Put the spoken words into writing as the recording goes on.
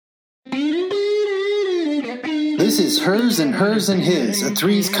This is Hers and Hers and His, a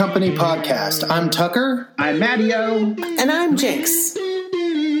Three's Company podcast. I'm Tucker. I'm Mattio. And I'm Jinx.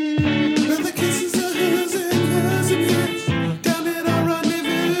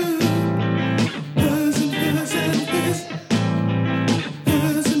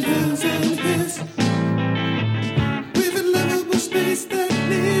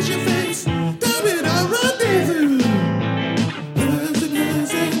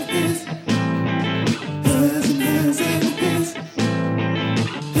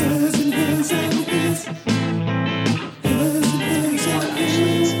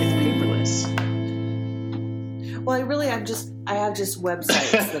 I have just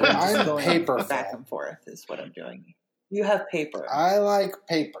websites that I'm just going paper back and forth is what I'm doing. You have paper. I like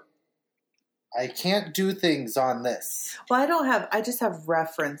paper. I can't do things on this. Well, I just have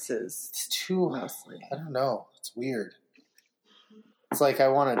references. It's too mostly. I don't know. It's weird. It's like I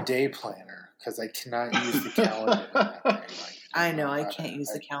want a day planner because I cannot use the calendar. I know. I can't use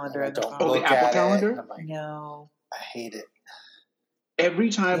the calendar. I don't Oh, look the Apple at calendar? It, I'm like, no. I hate it. Every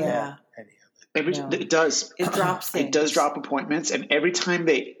time. Yeah. It does. It drops things. It does drop appointments, and every time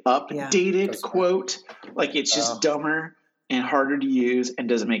they update it, quote, like it's just dumber and harder to use and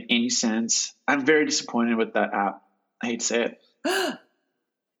doesn't make any sense. I'm very disappointed with that app. I hate to say it.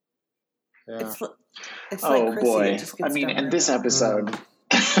 Yeah. It's like Chrissy, boy. it just gets dumber. In this episode.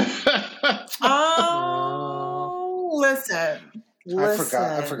 Listen. I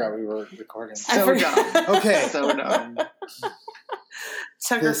forgot we were recording. So dumb. Okay. So dumb.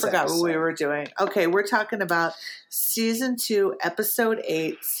 Tucker forgot what we were doing. Okay, we're talking about Season 2, Episode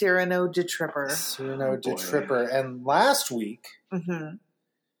 8, Cyrano de Tripper. Cyrano de Tripper. And last week... Mm-hmm.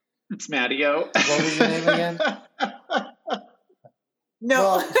 It's Mattio. What was your name again? No.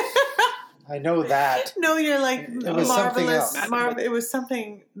 Well, I know that. No, you're like it was marvelous. Something else. It was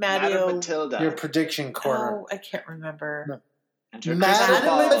something Mattio. Madame Matilda. Your prediction corner. Oh, I can't remember. No.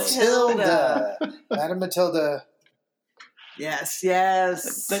 Madame Matilda. Madame Matilda. Yes.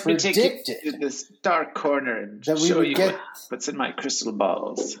 Let me take you to this dark corner and show you what's in my crystal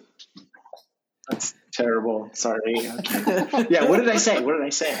balls. That's terrible. Sorry. Yeah, what did I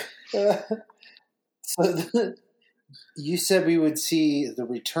say? You said we would see the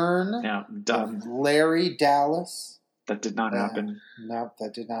return of Larry Dallas. That did not happen. No,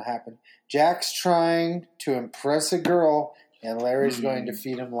 that did not happen. Jack's trying to impress a girl, and Larry's going to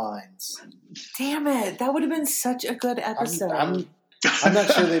feed him lines. Damn it. That would have been such a good episode. I'm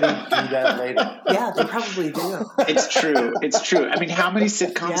not sure they don't do that later. Yeah, they probably do. It's true. I mean, how many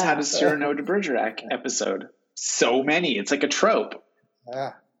sitcoms had a Cyrano de Bergerac episode? So many. It's like a trope.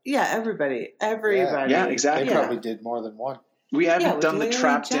 Yeah, everybody. Yeah, exactly. They probably did more than one. We haven't done the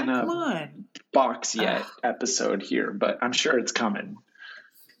Trapped in a Box yet episode here, but I'm sure it's coming.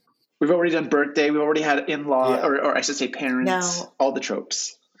 We've already done birthday. We've already had in-law, or I should say parents. All the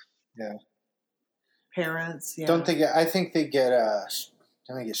tropes. Yeah. Parents. Yeah. I think they get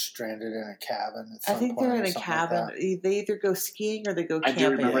stranded in a cabin. I think they're in a cabin. Like they either go skiing or they go camping. I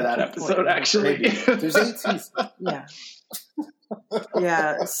do remember that episode actually. There's 8 seasons. Yeah.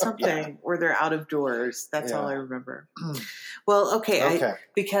 Yeah, something where they're out of doors. That's all I remember. Well, okay.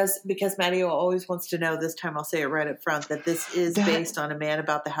 Because Mattio always wants to know, this time I'll say it right up front, that this is based on a Man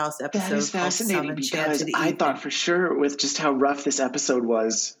About the House episode. That is fascinating because I thought for sure with just how rough this episode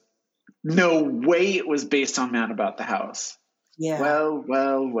was, no way it was based on Man About the House. Yeah.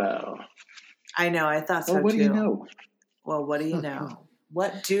 Well. I know. I thought so too. What do you know? Well, what do you know?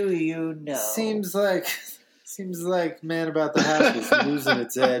 What do you know? Seems like Man About the House is losing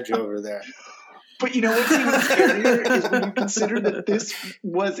its edge over there. But you know what's even scarier is when you consider that this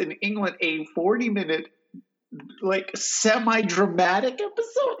was in England a 40-minute, like semi-dramatic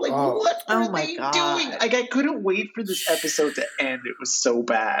episode. Like, what were they doing? Like, I couldn't wait for this episode to end. It was so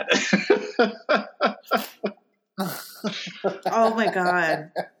bad. Oh my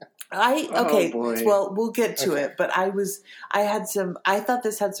God. Well, we'll get to it, but I thought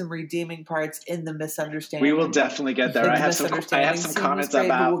this had some redeeming parts in the misunderstanding. We will definitely get there. I have some comments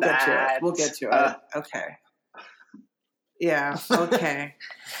about that. We'll get to it. Okay. Yeah. Okay.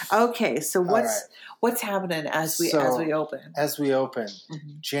 Okay. So what's happening as we open? As we open,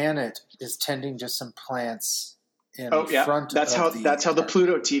 Janet is tending to some plants in front. That's how the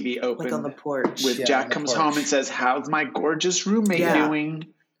Pluto TV opened. Like on the porch. With Jack comes home and says, "How's my gorgeous roommate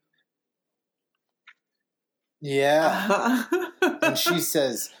doing?" Yeah. And she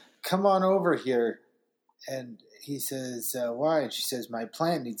says, "Come on over here." And he says, "Why?" And she says, "My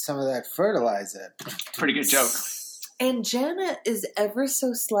plant needs some of that fertilizer." Pretty good joke. And Janet is ever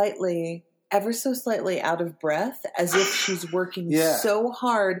so slightly ever so slightly out of breath, as if she's working so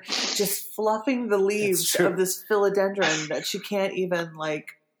hard, just fluffing the leaves of this philodendron that she can't even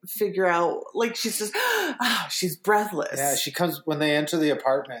like figure out. Like she's just, she's breathless. Yeah, she comes when they enter the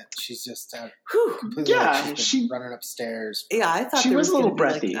apartment. She's just completely she's running upstairs. Yeah, I thought she was a little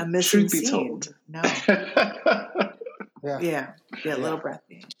breathy. Like a missing Truth be scene. told, no. Yeah, little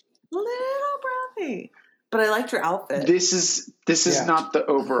breathy. But I liked her outfit. This is not the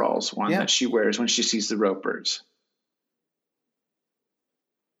overalls one that she wears when she sees the Ropers.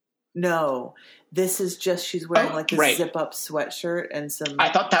 No, this is just she's wearing like a zip-up sweatshirt and some.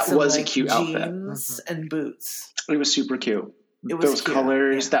 I thought that was a cute jeans outfit and boots. It was super cute. It was those cute,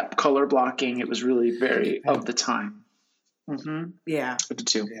 colors, that color blocking. It was really very of the time. Mm-hmm. Yeah, I did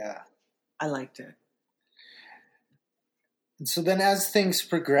too. Yeah, I liked it. And so then, as things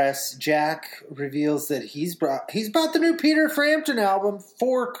progress, Jack reveals that he's brought the new Peter Frampton album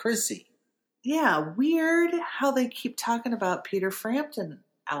for Chrissy. Yeah, weird how they keep talking about Peter Frampton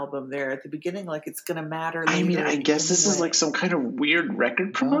album there at the beginning, like it's going to matter later. I mean, I guess this is like some kind of weird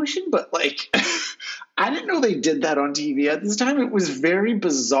record promotion, but like, I didn't know they did that on TV at this time. It was very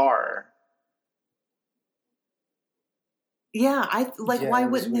bizarre. Yeah, why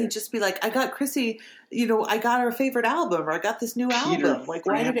wouldn't they just be like, I got Chrissy, I got her favorite album, or I got this new album. Like,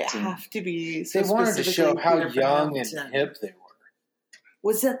 why did it have to be so They wanted to show how young and hip they were.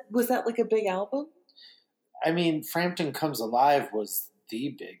 Was that like a big album? I mean, Frampton Comes Alive was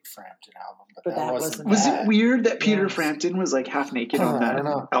the big Frampton album, but that wasn't. Was it weird that Peter Frampton was like half naked on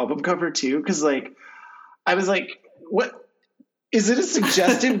that album cover too? Because like, I was like, what? Is it a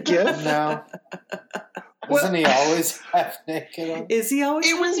suggestive gift? No. Wasn't he always half naked? Is he always?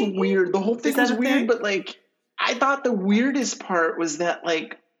 It was weird. The whole thing was weird, but like, I thought the weirdest part was that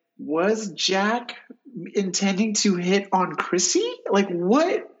like, was Jack intending to hit on Chrissy? Like,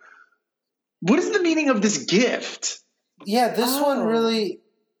 what? What is the meaning of this gift? Yeah, this one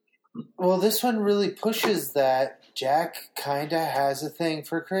really pushes that Jack kind of has a thing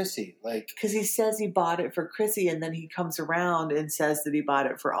for Chrissy. Like, because he says he bought it for Chrissy, and then he comes around and says that he bought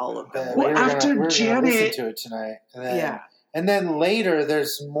it for all of them. Well, after Janet, listen to it tonight. And then later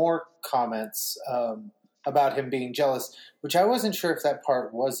there's more comments about him being jealous, which I wasn't sure if that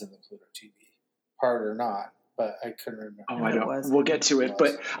part was in the Pluto TV part or not. But I couldn't remember. Oh, I don't. We'll get to it.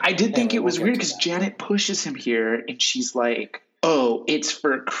 But I did think it was weird because Janet pushes him here, and she's like, "Oh, it's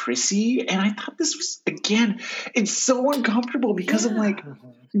for Chrissy." And I thought this was, again, it's so uncomfortable because I'm like,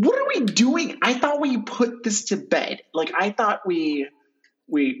 what are we doing? I thought we put this to bed. Like, I thought we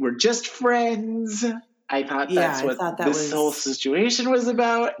were just friends. I thought that's what this whole situation was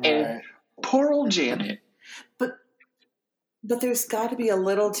about. Right. And poor old Janet. But there's got to be a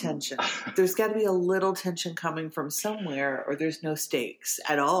little tension. There's got to be a little tension coming from somewhere, or there's no stakes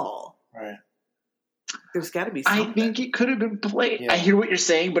at all. Right. There's got to be something. I think it could have been played. Yeah. I hear what you're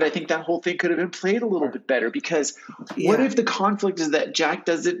saying, but I think that whole thing could have been played a little bit better, because what if the conflict is that Jack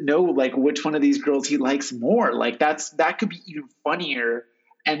doesn't know like which one of these girls he likes more? Like that could be even funnier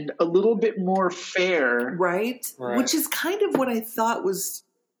and a little bit more fair. Right? Which is kind of what I thought was.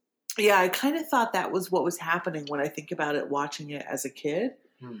 Yeah, I kind of thought that was what was happening when I think about it, watching it as a kid.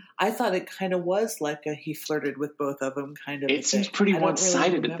 I thought it kind of was like he flirted with both of them kind of. It seems pretty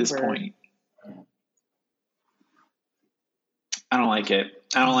one-sided at this point. I don't like it.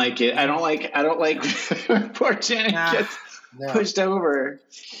 I don't like poor Janet gets pushed over.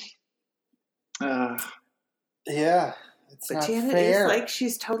 Yeah. It's but not Janet fair. is like,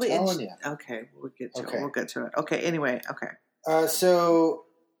 she's totally okay, we'll get to it. Okay, anyway, okay. So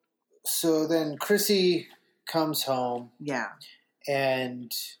then Chrissy comes home. Yeah.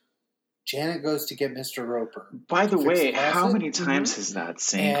 And Janet goes to get Mr. Roper. By the way, how many times has that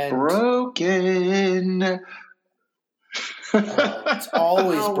saying broken? It's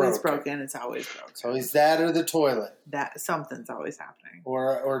always broken. It's always broken. So is that or the toilet? That something's always happening.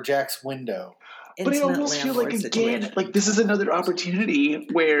 Or Jack's window. But I almost feel like, again, like this is another opportunity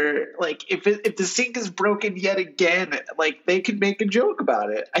where, like, if the sink is broken yet again, like they could make a joke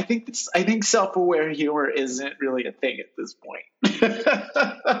about it. I think self-aware humor isn't really a thing at this point.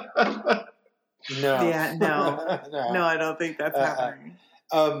 No. Yeah, no, I don't think that's happening.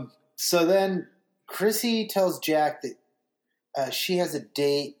 So then Chrissy tells Jack that she has a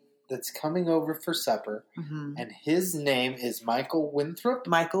date that's coming over for supper, and his name is Michael Winthrop.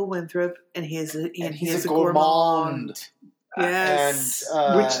 And he's a gourmand. Yes,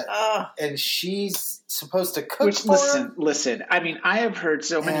 and she's supposed to cook for him. Listen. I mean, I have heard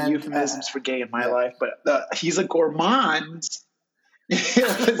so many euphemisms for gay in my life, but he's a gourmand.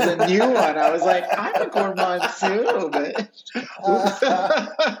 It was a new one. I was like, I'm a gourmand too,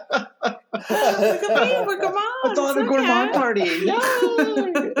 It's on the gourmand party.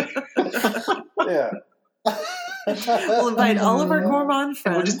 Yeah. We'll invite all of our gourmand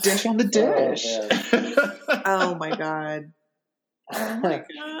friends. We'll just dish on the dish. Oh my God. Oh my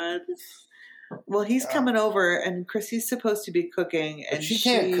God. Well, he's coming over, and Chrissy's supposed to be cooking, and she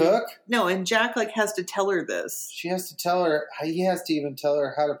can't cook. No, and Jack has to tell her this. She has to tell her. He has to even tell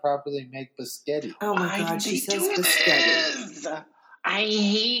her how to properly make biscotti. Oh my God, she says biscotti. I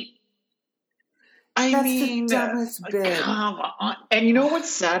hate. That's the dumbest bit. Come on. And you know what's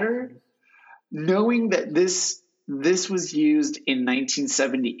sadder? Knowing that this was used in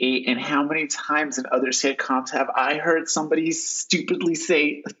 1978, and how many times in other sitcoms have I heard somebody stupidly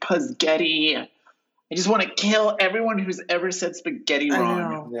say spaghetti? I just want to kill everyone who's ever said spaghetti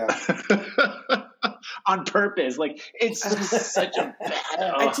wrong. Yeah. On purpose. Like, it's just such a bad...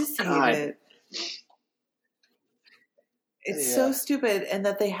 I just hate it. It's so stupid, and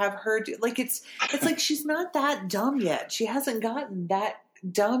that they have her do, like, it's like she's not that dumb yet. She hasn't gotten that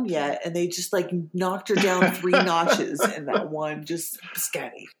dumb yet, and they just knocked her down 3 notches in that one just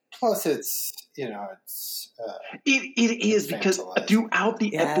biscotti. Plus, it is because throughout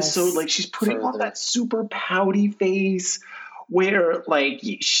the episode, she's putting on that super pouty face where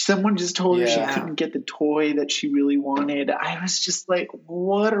someone just told her she couldn't get the toy that she really wanted. I was just like,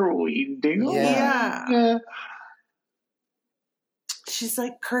 what are we doing? Yeah. She's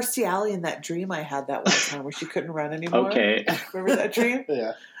like Kirstie Alley in that dream I had that one time where she couldn't run anymore. Okay. Remember that dream?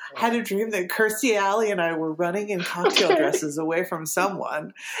 Yeah. I had a dream that Kirstie Alley and I were running in cocktail dresses away from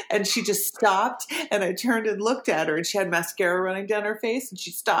someone, and she just stopped, and I turned and looked at her, and she had mascara running down her face, and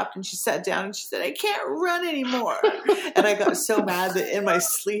she stopped and she sat down and she said, "I can't run anymore." And I got so mad that in my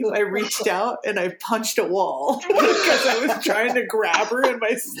sleep I reached out and I punched a wall because I was trying to grab her in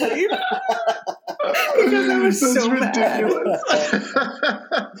my sleep because I was so ridiculous.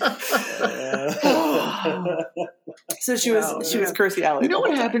 So she was Kirstie Alley. You know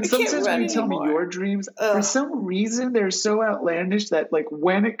what happens sometimes when you tell me your dreams? For some reason, they're so outlandish that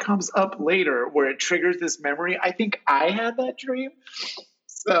when it comes up later where it triggers this memory, I think I had that dream.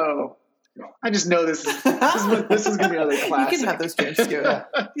 So I just know this is going to be another classic. You can have those dreams too.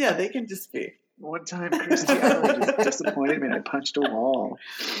 Yeah, they can just be. One time, Kirstie Alley just disappointed me and I punched a wall.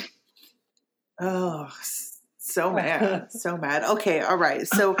 Oh, so mad. So mad. Okay, all right.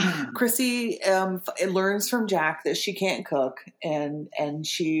 So Chrissy learns from Jack that she can't cook, and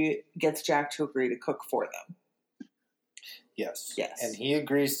she gets Jack to agree to cook for them. Yes. Yes. And he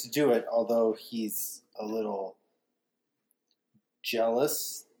agrees to do it, although he's a little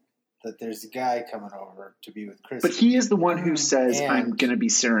jealous that there's a guy coming over to be with Chrissy. But he is the one who says, I'm going to be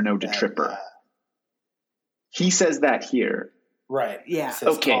Cyrano de Tripper. He says that here. Right. Yeah.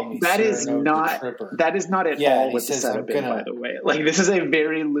 Says, okay. That is not at all what the setup is, by the way. This is a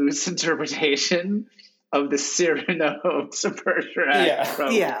very loose interpretation of the Cyrano to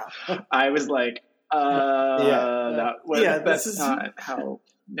Bergerac. Yeah. I was like, that's not how.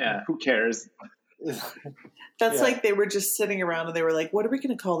 Yeah. Who cares? That's like they were just sitting around and they were like, "What are we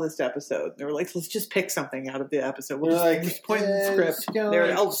going to call this episode?" And they were like, "Let's just pick something out of the episode. We'll just point in the script." They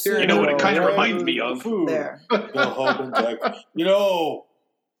were like, you know what it kind of reminds me of? There.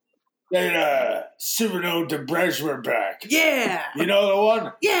 Cyrano de Bergerac. Yeah. You know the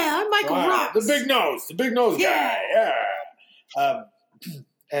one? Yeah, I'm Michael Ross. The big nose guy. Yeah.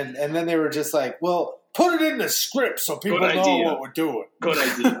 And then they were just like, well, put it in the script so people know what we're doing. Good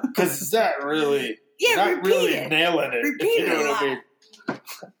idea. Because it's not really, nailing it. Repeat you know it. What I mean?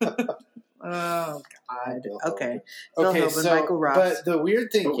 Oh, God. Okay. Okay, so, Michael Ross. But the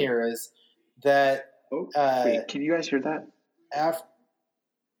weird thing here is that... wait, can you guys hear that?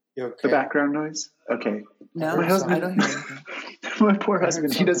 You okay? The background noise? Okay. No, my husband, I don't hear anything. My poor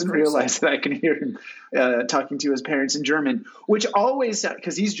husband, he doesn't realize that I can hear him talking to his parents in German, which always,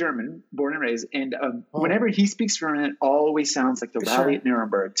 because he's German, born and raised, and whenever he speaks German, it always sounds like the rally at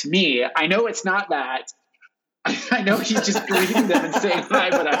Nuremberg. To me, I know it's not that. I know he's just greeting them and saying hi,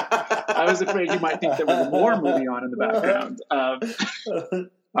 but I was afraid you might think there was a war movie on in the background.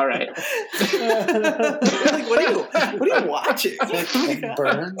 All right. What are you watching? Ken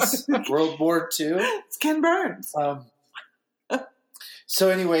Burns, World War II. It's Ken Burns. So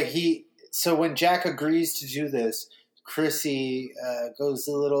anyway, so when Jack agrees to do this, Chrissy goes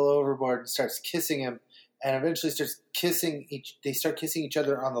a little overboard and starts kissing him, and eventually they start kissing each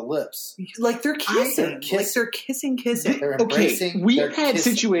other on the lips. Like they're kissing. They're kissing. They're embracing. Okay, we've had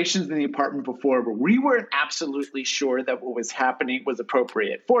situations in the apartment before where we weren't absolutely sure that what was happening was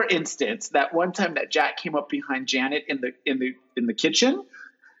appropriate. For instance, that one time that Jack came up behind Janet in the kitchen.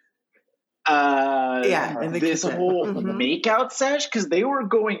 this whole makeout sesh, because they were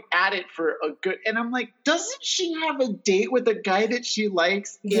going at it for a good, and I'm like, doesn't she have a date with a guy that she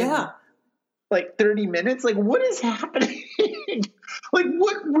likes in like 30 minutes? Like, what is happening? Like,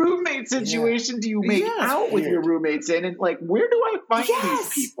 what roommate situation do you make out with your roommates in? And like, where do I find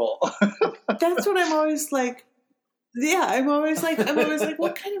these people? That's what I'm always like. Yeah, I'm always like,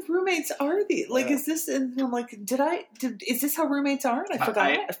 what kind of roommates are these? Like, is this? And I'm like, is this how roommates are? And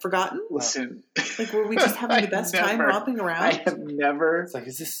I've forgotten. Listen, like, were we just having the best time romping around? I have never. It's like,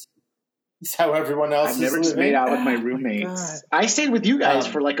 is this how everyone else? I've never just made out with my roommates. I stayed with you guys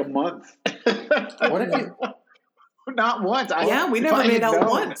for like a month. What if you? Not once. We never made out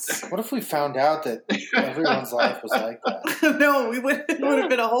once. What if we found out that everyone's life was like that? No, it would have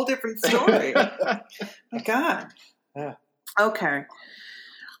been a whole different story. My God. Yeah. Okay.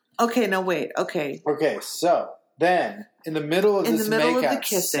 No, wait. Okay. So then, in the middle of this makeout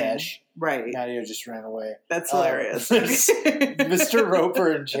sesh, right? Matteo just ran away. That's hilarious. Mr.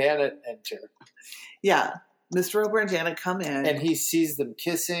 Roper and Janet enter. Yeah, Mr. Roper and Janet come in, and he sees them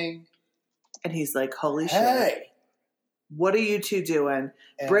kissing, and he's like, "Holy shit! What are you two doing?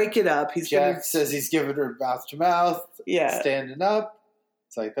 And break it up." Jack says he's giving her mouth to mouth. Yeah, standing up.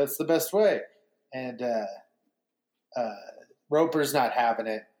 It's like, that's the best way, and. Roper's not having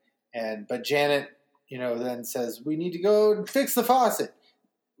it, but Janet, then says, we need to go and fix the faucet.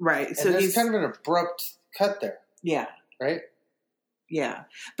 Right. And so there's kind of an abrupt cut there. Yeah. Right? Yeah.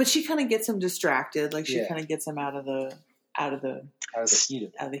 But she kind of gets him distracted. Like, she kind of gets him out of the heat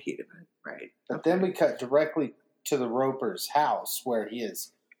of it. Right. But then we cut directly to the Roper's house where he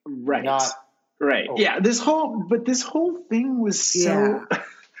is not right. Open. Yeah. This whole thing was so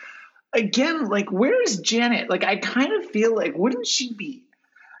again, like, where is Janet? Like, I kind of feel like, wouldn't she be?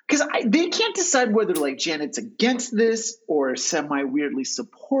 Because they can't decide whether, like, Janet's against this or semi-weirdly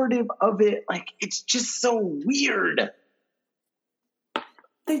supportive of it. Like, it's just so weird.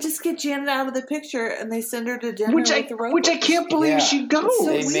 They just get Janet out of the picture and they send her to dinner with the Ropers. Which I can't believe she goes. So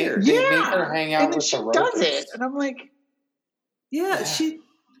they make her hang out with the Ropers. Does it. And I'm like... Yeah,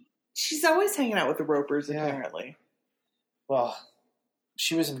 she's always hanging out with the Ropers, apparently. Well...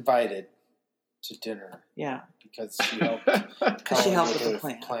 She was invited to dinner. Yeah. Because she helped. With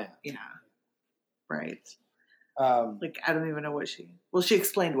the plan. Yeah. Right. Like, I don't even know what she... Well, she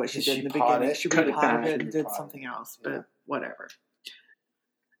explained what she did in the beginning. She repotted it and did something else, but whatever.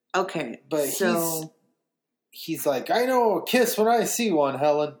 Okay. But he's like, I know a kiss when I see one,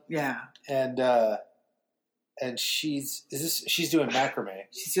 Helen. Yeah. And she's doing macrame.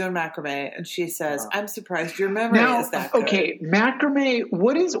 She's doing macrame, and she says, "I'm surprised your memory is that good." Okay, macrame.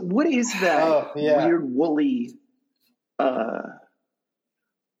 What is that weird woolly?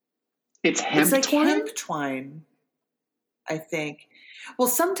 It's hemp twine. It's like hemp twine, I think. Well,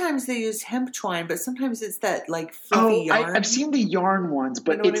 sometimes they use hemp twine, but sometimes it's that like fluffy yarn. I've seen the yarn ones,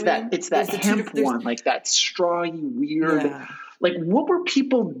 but it's that hemp one, like that strawy weird. Yeah. Like, what were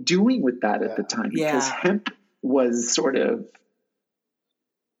people doing with that at the time? Because hemp was sort of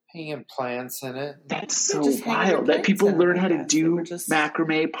hanging plants in it. That's so wild that people learn how to do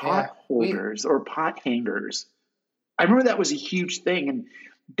macrame pot holders or pot hangers. I remember that was a huge thing, and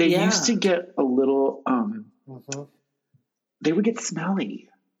they used to get a little they would get smelly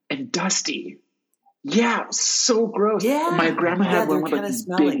and dusty. Yeah, so gross. Yeah. My grandma had one with like these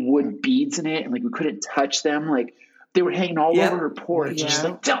big wood beads in it, and like we couldn't touch them. Like, they were hanging all over her porch. Yeah. She's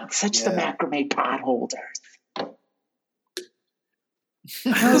like, don't touch the macrame pot holders.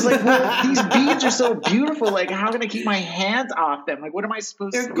 I was like, well, these beads are so beautiful. Like, how can I keep my hands off them? Like, what am I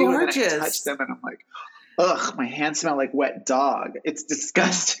supposed to do? They're gorgeous. I touch them, and I'm like, ugh, my hands smell like wet dog. It's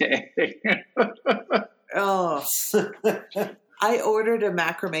disgusting. Oh. I ordered a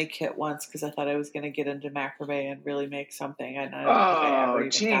macrame kit once because I thought I was going to get into macrame and really make something. And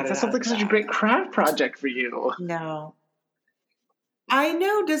James, that sounds like such a great craft project for you. No. I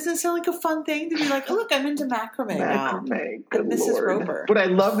know. Doesn't it sound like a fun thing to be like, oh, look, I'm into macrame now. Good Mrs. Lord. Roper. But I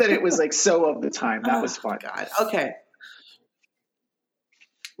love that it was like so of the time. That was fun. God. Okay.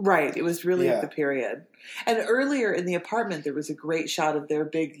 Right. It was really of the period. And earlier in the apartment, there was a great shot of their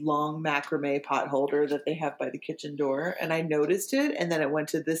big, long macrame pot holder that they have by the kitchen door. And I noticed it. And then it went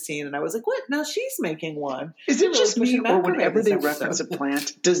to this scene. And I was like, what? Now she's making one. Is it just me, or whenever they reference a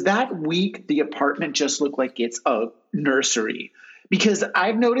plant, does that week the apartment just look like it's a nursery? Because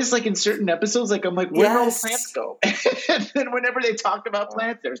I've noticed, like, in certain episodes, like, I'm like, where do all plants go? And then whenever they talk about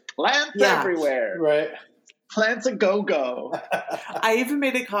plants, there's plants everywhere. Right. Plants a go-go. I even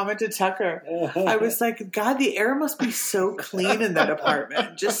made a comment to Tucker. I was like, God, the air must be so clean in that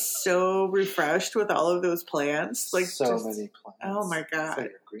apartment. Just so refreshed with all of those plants. Like so many plants. Oh my God. It's like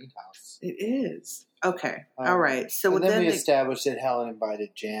a greenhouse. It is. Okay. All right. So and then we established that Helen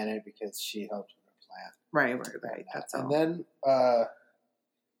invited Janet because she helped with her plant. Right. That's all. And then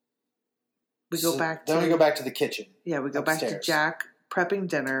we go back to the kitchen. Yeah, we go upstairs. Back to Jack prepping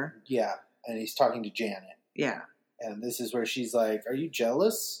dinner. Yeah. And he's talking to Janet. Yeah. And this is where she's like, "Are you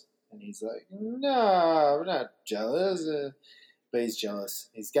jealous?" And he's like, "No, I'm not jealous." But he's jealous.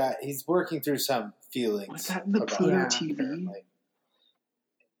 He's working through some feelings. Was that in the Pluto TV?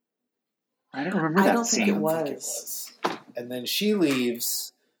 I don't remember that I don't scene. think it was. And then she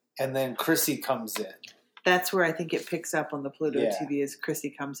leaves, and then Chrissy comes in. That's where I think it picks up on the Pluto TV as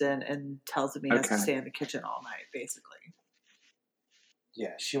Chrissy comes in and tells him he has to stay in the kitchen all night, basically.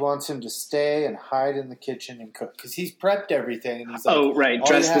 Yeah, she wants him to stay and hide in the kitchen and cook because he's prepped everything. And he's like, "Oh, right,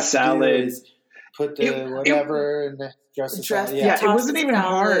 dress the salad, put the whatever, and dress the salad." Yeah, it wasn't even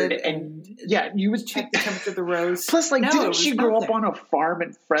hard. And you would check the temperature of the roast. Plus, didn't she grow up on a farm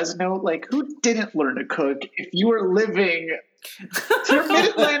in Fresno? Like, who didn't learn to cook if you were living through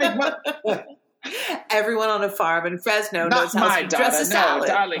Mid-Atlantic? Everyone on a farm in Fresno knows how to dress a salad.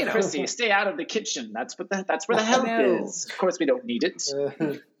 No, darling Chrissy, stay out of the kitchen. That's where the help is. Of course, we don't need it.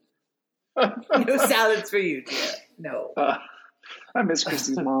 No salads for you, dear. No. I miss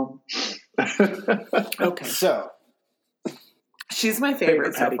Chrissy's mom. Okay, so she's my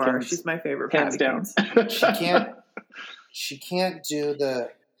favorite so far. She's my favorite, hands down. She can't do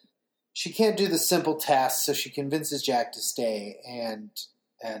the simple tasks, so she convinces Jack to stay and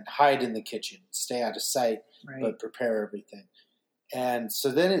hide in the kitchen, stay out of sight, but prepare everything. And so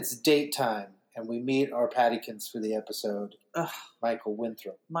then it's date time, and we meet our Pattykins for the episode. Michael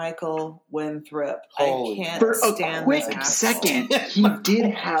Winthrop. I can't for stand a quick second, he did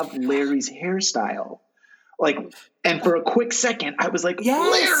have Larry's hairstyle. And for a quick second, I was like,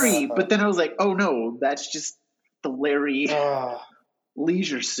 Larry! But then I was like, oh no, that's just the Larry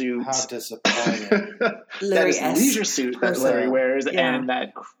leisure suit. How disappointing. That is the leisure suit that Larry wears and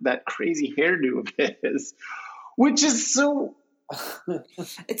that crazy hairdo of his, which is so...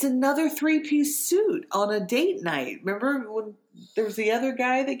 It's another 3-piece suit on a date night. Remember when there was the other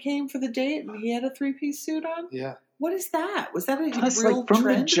guy that came for the date and he had a 3-piece suit on? Yeah. What is that? Was that a Plus, real from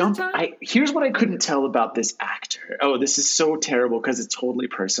trend the jump? at the time? Here's what I couldn't tell about this actor. Oh, this is so terrible because it's totally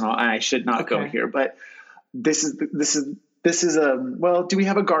personal, and I should not go here. But this is well. Do we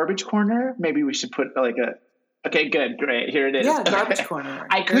have a garbage corner? Maybe we should put Okay, good, great. Here it is. Yeah, garbage corner.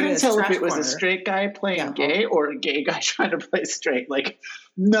 I couldn't tell if it was a straight guy playing gay or a gay guy trying to play straight.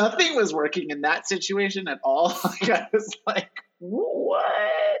 Nothing was working in that situation at all. I was like, what?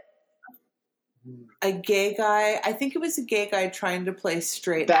 A gay guy. I think it was a gay guy trying to play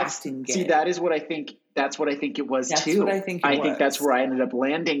straight acting gay. See, that is what I think. That's what I think it was that's too. What I think that's where I ended up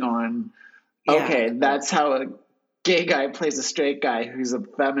landing on. Yeah. Okay, that's how a gay guy plays a straight guy who's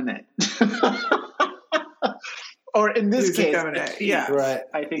effeminate. Or in this case, right.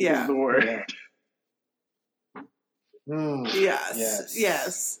 I think is the word.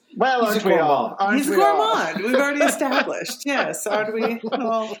 Yes. Well, aren't we all? He's a gourmand. We've already established. Yes, aren't we?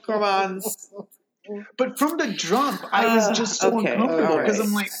 All gourmands. But from the jump, I was just so uncomfortable because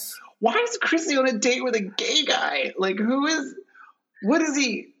I'm like, why is Chrissy on a date with a gay guy? What is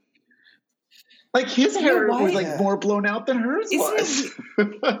he? His hair was more blown out than hers was.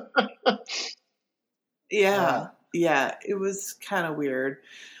 Yeah, it was kind of weird.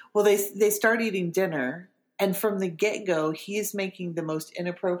 Well, they start eating dinner, and from the get-go, he's making the most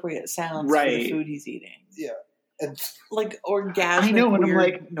inappropriate sounds for the food he's eating. Yeah. And orgasmic. I know, and I'm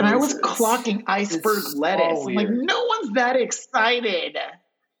like, noises. And I was clocking iceberg lettuce. I'm like, no one's that excited.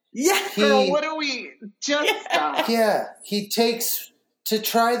 Yeah. Girl, what do we just stop? Yeah. He takes, to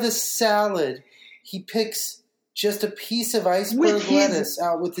try the salad, he picks just a piece of iceberg lettuce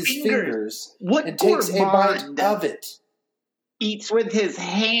out with his fingers and takes a bite of it. Eats with his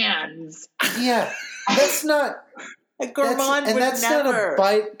hands. Yeah. That's not... A gourmand would that's never. Not a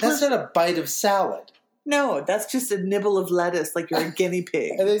bite. That's not a bite of salad. No, that's just a nibble of lettuce, like you're a guinea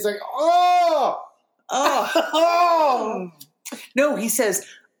pig. And he's like, oh. No, he says,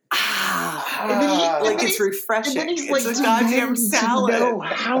 it's refreshing. And then he's it's a goddamn salad. To know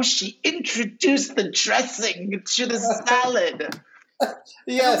how she introduced the dressing to the salad.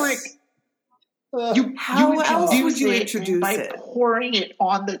 Yes. I'm like, how else would you introduce by it? Pouring it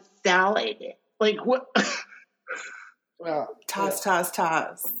on the salad. What? Well, toss.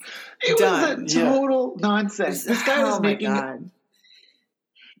 It was a total nonsense. This guy was making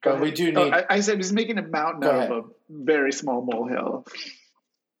But we do need. I said he's making a mountain out of a very small molehill.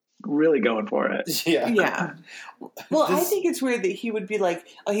 Really going for it. Yeah. Well, I think it's weird that he would be like,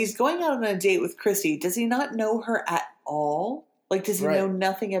 oh, he's going out on a date with Chrissy. Does he not know her at all? Like, does he know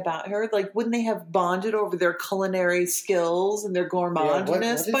nothing about her? Like, wouldn't they have bonded over their culinary skills and their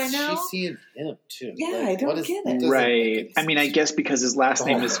gourmandness by now? She's seeing him too. Yeah, like, I don't get it. Right. I mean, I guess because his last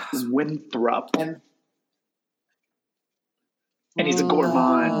name is Winthrop. And he's a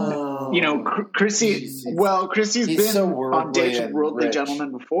gourmand. You know, Chrissy's been so on dates with worldly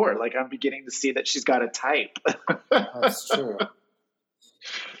gentlemen before. Like, I'm beginning to see that she's got a type. That's true.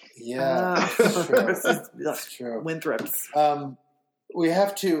 Yeah, that's true. Winthrops. We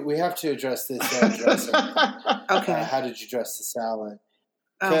have to address this dressing. Okay. How did you dress the salad?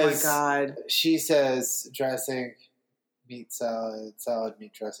 Oh my God. She says dressing, meat salad,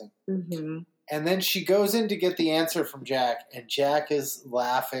 meat dressing. Mm-hmm. And then she goes in to get the answer from Jack, and Jack is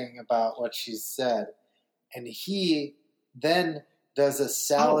laughing about what she said. And he then does a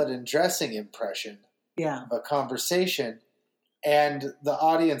salad and dressing impression of a conversation, and the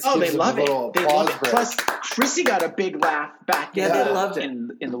audience gives him a little applause break. Plus, Chrissy got a big laugh back they loved it.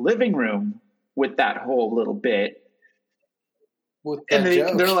 in the living room with that whole little bit. And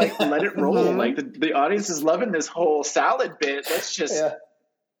they're like, let it roll. Mm-hmm. Like, the audience is loving this whole salad bit. Let's just...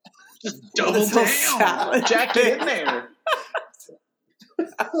 Just double down. Jack, get in there.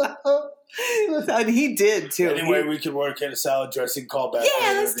 And he did too. Anyway, we could work in a salad dressing callback.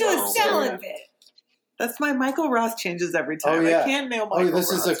 Yeah, let's do a salad bit. That's my Michael Ross changes every time. I can't nail Michael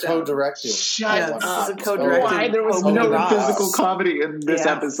Ross. This is a co-directed. Shut up. This is a co-directed. Why there was no physical comedy in this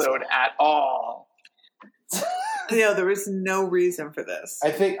episode at all. There was no reason for this.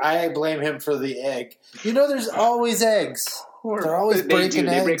 I think I blame him for the egg. You know, there's always eggs. They're always breaking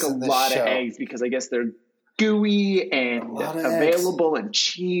eggs. They break a lot of eggs because I guess they're gooey and available and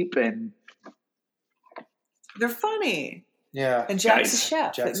cheap, and they're funny. Yeah. And Jack's a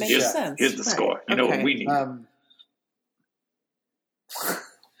chef. It makes sense. Here's the score. You know what we need?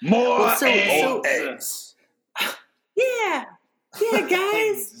 More eggs. Yeah,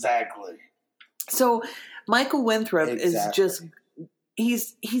 guys. Exactly. So Michael Winthrop is just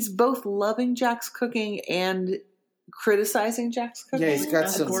he's both loving Jack's cooking and criticizing Jack's cooking. Yeah, he's got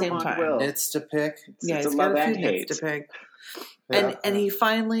some nits to pick. Yeah, he's got a few nits to pick. Yeah. And he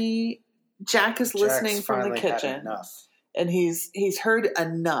finally, Jack is listening from the kitchen. And he's heard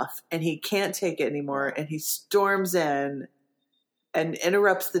enough, and he can't take it anymore, and he storms in and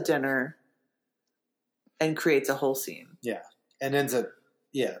interrupts the dinner and creates a whole scene. Yeah. And ends up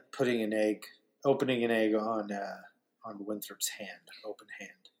opening an egg on Winthrop's hand, open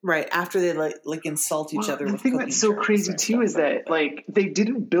hand. Right, after they like insult each other. The thing that's so crazy too is that like they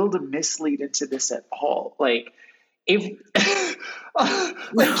didn't build a mislead into this at all. Like if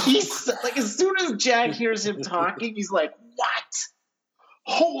he's like as soon as Jack hears him talking, he's like, "What?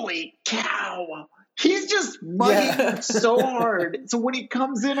 Holy cow!" He's just mugging so hard. So when he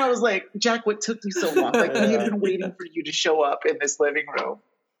comes in, I was like, "Jack, what took you so long? Like we have been waiting for you to show up in this living room."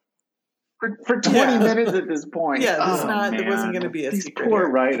 For 20 minutes at this point. Yeah, there wasn't going to be a These secret poor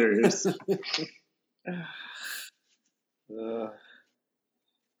here. writers.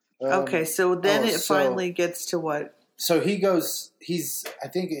 Okay, so then it finally gets to what? So he goes. I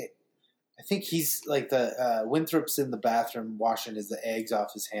think he's like the Winthrop's in the bathroom washing the eggs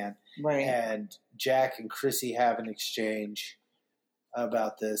off his hand, right? And Jack and Chrissy have an exchange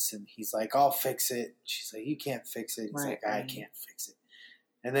about this, and he's like, "I'll fix it." She's like, "You can't fix it." He's like, "I can't fix it."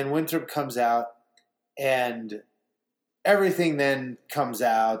 And then Winthrop comes out, and everything then comes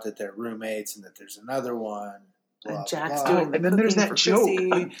out that they're roommates and that there's another one. Blah, and Jack's blah. doing the and then there's that joke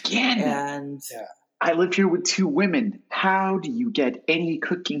Chrissy, again. And I live here with 2 women. How do you get any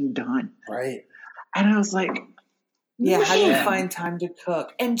cooking done? Right. And I was like, how do you find time to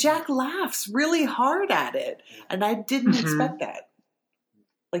cook? And Jack laughs really hard at it. And I didn't expect that.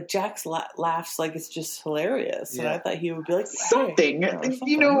 Like, Jack's laughs like it's just hilarious. And I thought he would be like, something,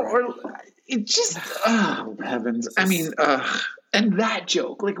 or it just, oh, heavens. I mean, and that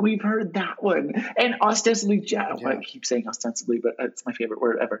joke, like, we've heard that one. And ostensibly, Jack, I keep saying ostensibly, but it's my favorite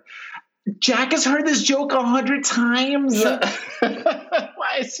word ever. Jack has heard this joke 100 times.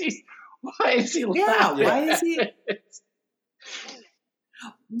 Why is he laughing? Yeah, why is he?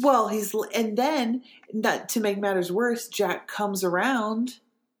 Well, and then, to make matters worse, Jack comes around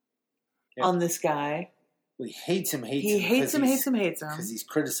on this guy. Well, he hates him. He hates him. Because he's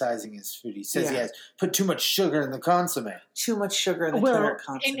criticizing his food. He says he has put too much sugar in the consomme. Too much sugar in the carrot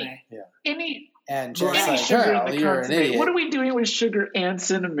consomme. And Jack's like, sugar in the you're an idiot. What are we doing with sugar and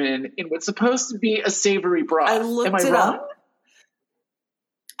cinnamon in what's supposed to be a savory broth? I looked it up.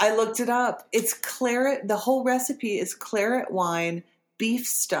 I looked it up. It's claret. The whole recipe is claret wine, beef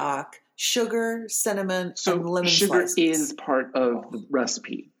stock, sugar, cinnamon, and lemon sugar slices. Is part of the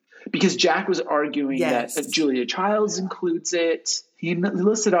recipe. Because Jack was arguing that Julia Childs includes it. He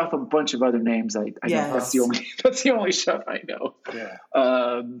listed off a bunch of other names. I know that's the only chef I know. Yeah.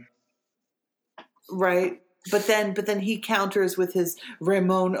 Right. But then he counters with his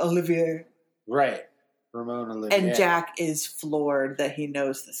Ramon Olivier. Right. Ramon Olivier. And Jack is floored that he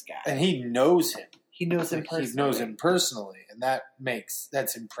knows this guy. And he knows him. He knows him personally. He knows him personally. And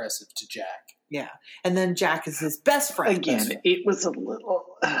that's impressive to Jack. Yeah. And then Jack is his best friend. Again, it was a little...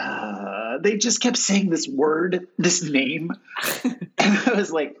 they just kept saying this word, this name. And I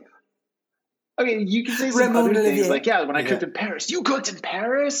was like, okay, you can say some other things. Like, when I cooked in Paris. You cooked in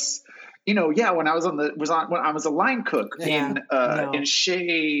Paris? When I was when I was a line cook in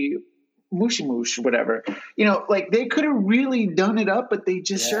Chez Mushy Moosh, whatever. Like they could have really done it up, but they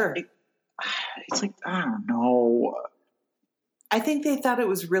just it's like, I don't know. I think they thought it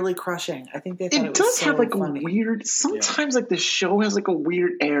was really crushing. I think they thought it does have like funny. A weird. Sometimes like the show has like a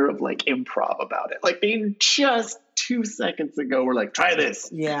weird air of like improv about it. Like they just 2 seconds ago were like, try this.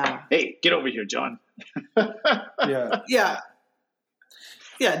 Yeah. Hey, get over here, John. Yeah.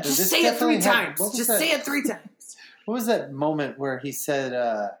 Just say it 3 times. Say it 3 times. What was that moment where he said?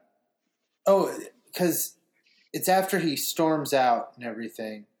 Because it's after he storms out and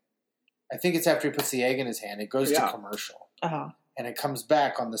everything. I think it's after he puts the egg in his hand. It goes to commercial. And it comes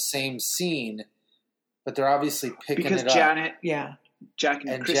back on the same scene, but they're obviously picking it up. Because Janet, Jack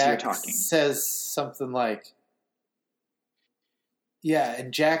and Chris are talking. Says something like,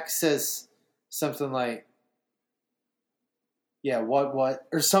 and Jack says something like, what,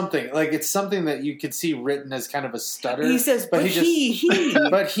 or something. Like, it's something that you could see written as kind of a stutter. He says, but he.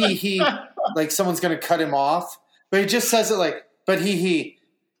 But he, like someone's going to cut him off. But he just says it like, but he.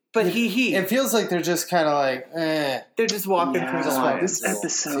 But he. It feels like they're just kind of like, They're just walking through the lines. This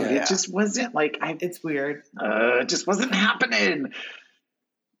episode, it just wasn't like, it's weird. It just wasn't happening.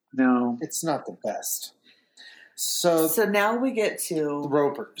 No. It's not the best. So now we get to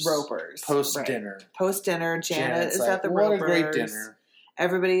Ropers. Post-dinner. Post-dinner. Janet is at the Ropers. What a great dinner.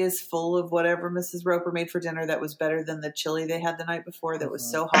 Everybody is full of whatever Mrs. Roper made for dinner that was better than the chili they had the night before that was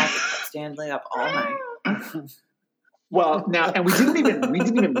so hot it kept Stanley up all night. Well, now, and we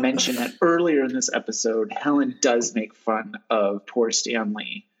didn't even mention that earlier in this episode, Helen does make fun of poor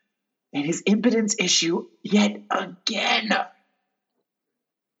Stanley and his impotence issue yet again.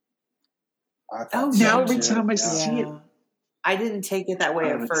 Now every time I see it, I didn't take it that way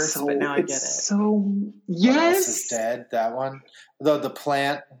at first, but now I get it. So yes, what else is dead? That one, the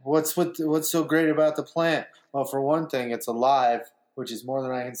plant. What's so great about the plant? Well, for one thing, it's alive, which is more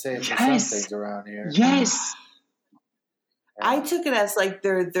than I can say for some things around here. Yes. I took it as like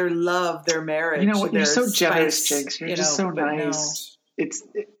their love, their marriage. You know what? You're so generous, spice, Jinx. You're just so nice. No.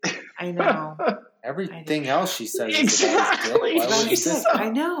 I know. Everything else she says exactly. Is about his dick. I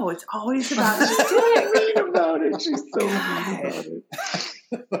know. It's always about his dick. Read about it. She's so mean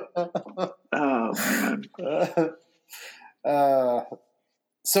about it. Oh man.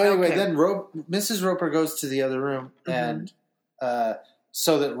 So anyway, then Mrs. Roper goes to the other room, and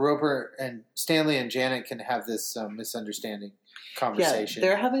so that Roper and Stanley and Janet can have this misunderstanding conversation. Yeah,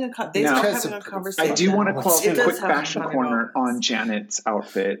 they're having a conversation. I do want to call a quick fashion corner on Janet's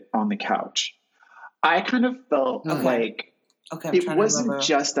outfit on the couch. I kind of felt like it wasn't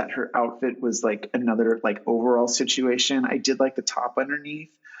just that her outfit was like another like overall situation. I did like the top underneath,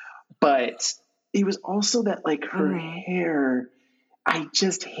 but it was also that like her hair. I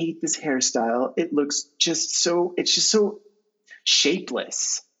just hate this hairstyle. It looks just so. It's just so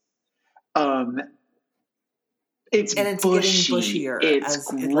shapeless. It's getting bushier.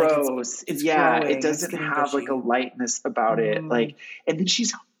 It's gross. It's growing. It doesn't have like a lightness about it. Like, and then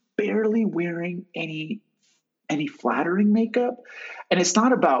she's barely wearing any flattering makeup, and it's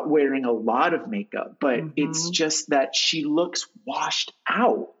not about wearing a lot of makeup, but it's just that she looks washed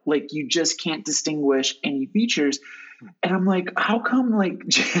out. Like you just can't distinguish any features. And I'm like, how come like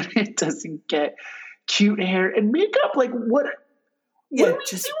Janet doesn't get cute hair and makeup? Like what? Yeah,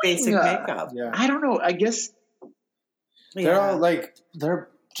 just basic makeup. Yeah. I don't know. I guess they're all like they're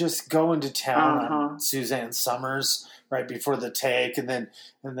just going to town on Suzanne Summers right before the take, and then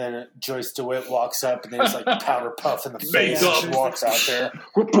Joyce DeWitt walks up and there's like powder puff in the face. She walks out there.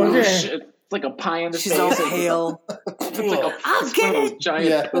 It's like a pie in the face. She's all pale. I'll get it.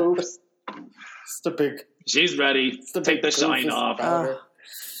 Giant poofs. It's the big. She's ready to take the shine off.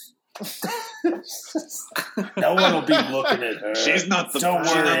 No one will be looking at her. She's not the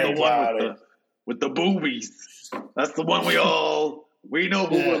one with the boobies. That's the one we all We know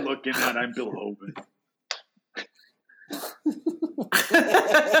who we're looking at. I'm Bill Hoban.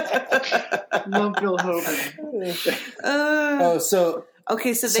 Love Bill Hoban. So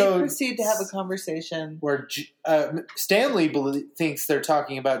they proceed to have a conversation where Stanley thinks they're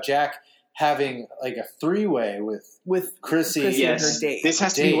talking about Jack having like a three-way with Chrissy and her date. This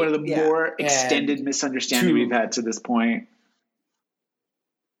has to be one of the more extended misunderstandings we've had to this point.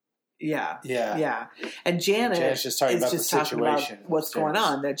 Yeah. And Janet's just talking about what's going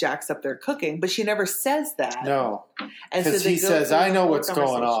on, that Jack's up there cooking, but she never says that. No. Because he says, I know what's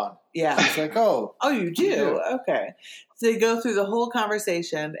going on. Yeah. It's like, oh, you do? Yeah. Okay. So they go through the whole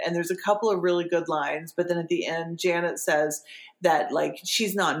conversation, and there's a couple of really good lines, but then at the end, Janet says that, like,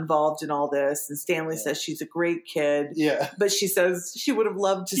 she's not involved in all this, and Stanley says she's a great kid. Yeah. But she says she would have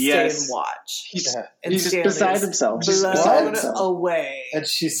loved to stay and watch. He's just beside himself. Away. And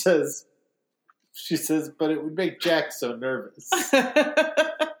she says, but it would make Jack so nervous.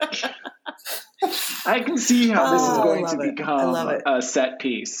 I can see how this is going to become a set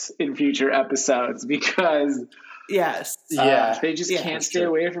piece in future episodes because they just can't stay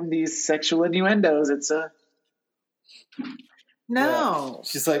away from these sexual innuendos. It's a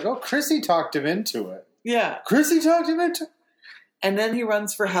She's like, oh, Chrissy talked him into it. Yeah, Chrissy talked him into it. And then he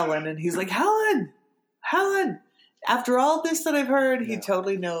runs for Helen, and he's like, Helen. After all this that I've heard, he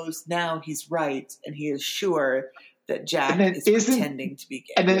totally knows now he's right, and he is sure that Jack is pretending to be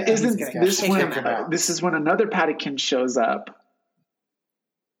gay. And then this is when another Paddington shows up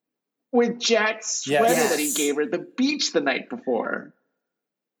with Jack's sweater that he gave her at the beach the night before.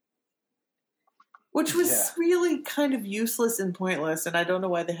 Which was really kind of useless and pointless, and I don't know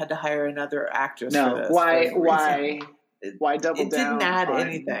why they had to hire another actress for this. Why double down? It didn't add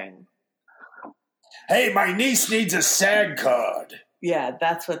anything. Hey, my niece needs a SAG card. Yeah,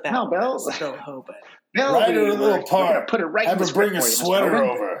 that's what that was. Bill Hoban. Write her a little part. Put it right. Have her bring a sweater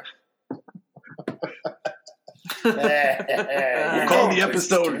over. We'll call the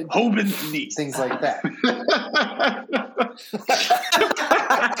episode Hoban's Niece. Things like that.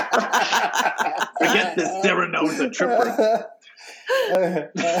 Forget this Serenota tripper.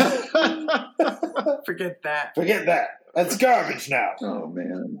 Forget that. Forget that. That's garbage now. Oh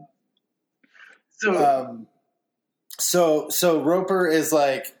man. So Roper is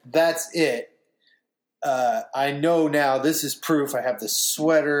like, that's it. I know now. This is proof. I have this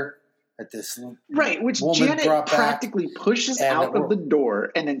sweater that this which Janet practically pushes out of the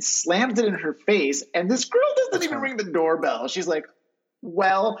door and then slams it in her face. And this girl doesn't even ring the doorbell. She's like,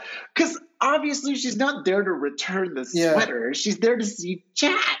 well, because obviously she's not there to return the sweater. She's there to see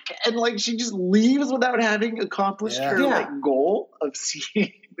Jack, and like she just leaves without having accomplished her goal of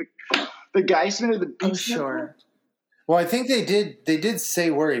seeing the guy sitting at the beach. Oh, sure. Well, I think they did say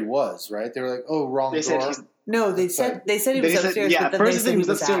where he was, right? They were like, "Oh, wrong door." No, they said he was upstairs. Yeah, but first they said he was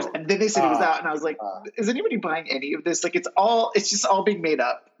upstairs, and then they said he was out, and I was like, "Is anybody buying any of this? Like, it's just all being made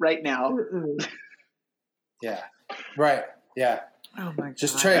up right now." Yeah. Right. Yeah. Oh my god!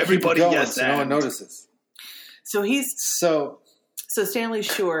 Just try to keep it going so no one notices. So Stanley's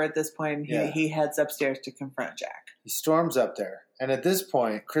sure at this point he heads upstairs to confront Jack. He storms up there, and at this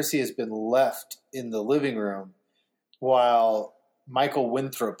point, Chrissy has been left in the living room while Michael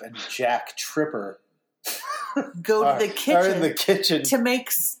Winthrop and Jack Tripper go to the kitchen. Are in the kitchen to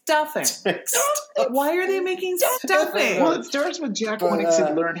make stuffing. Why are they making stuffing? Well, it starts with Jack wanting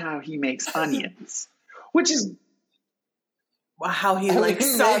to learn how he makes onions, which is. How he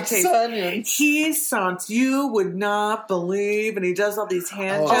sautés onions. You would not believe, and he does all these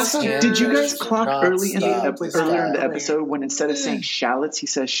hand gestures. Also, did you guys clock earlier in the episode when instead of saying shallots, he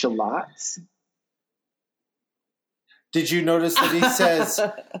says shallots? Did you notice that he says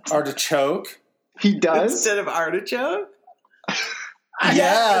artichoke? He does instead of artichoke.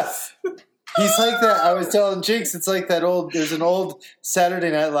 Yes. He's like that. I was telling Jinx, it's like that there's an old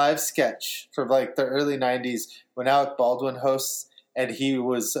Saturday Night Live sketch from like the early 90s when Alec Baldwin hosts, and he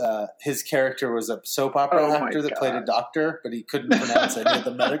was, his character was a soap opera actor that played a doctor, but he couldn't pronounce any of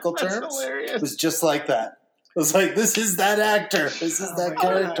the medical terms. Hilarious. It was just like that. I was like, this is that actor. This is that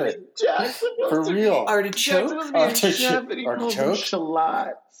character. For real. Artichoke? Artichoke?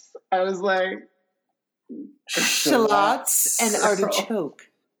 Shallots. I was like... Shallots and artichoke.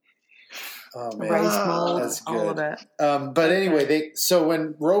 Oh man, rice mold, that's good. All of it. But anyway, so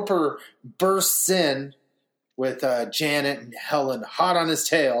when Roper bursts in with Janet and Helen hot on his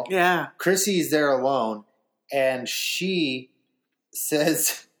tail, Chrissy's there alone, and she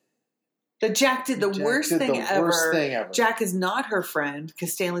says that Jack did the worst thing ever. Jack is not her friend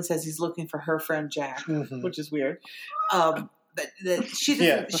because Stanley says he's looking for her friend Jack, which is weird. but she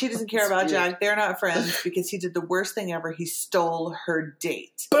doesn't care about Jack. They're not friends because he did the worst thing ever. He stole her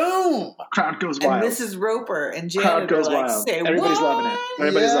date. Boom! Crowd goes wild. And Mrs. Roper and Janet goes are like, wild. say Everybody's what? loving it.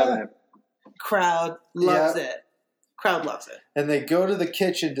 Everybody's loving it. Crowd loves it. Crowd loves it. And they go to the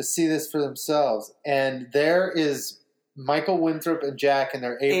kitchen to see this for themselves. And there is Michael Winthrop and Jack in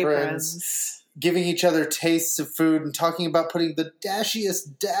their aprons. Giving each other tastes of food and talking about putting the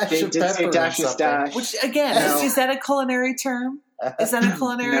dashiest dash of pepper in something. Dash. Which, again, is that a culinary term? Is that a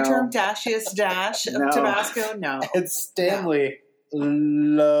culinary term? Dashiest dash of Tabasco? No. And Stanley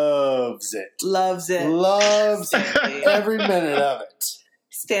loves it. Loves it. Loves every minute of it.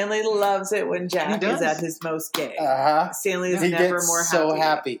 Stanley loves it when Jack is at his most gay. Stanley is he never gets more so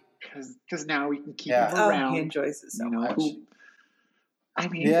happy. Because now we can keep him around. He enjoys it so much. I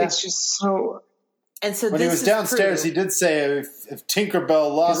mean, it's just so. And so when he was downstairs, he did say if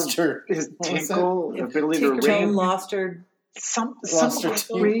Tinkerbell lost his tinkle ability to ring, lost her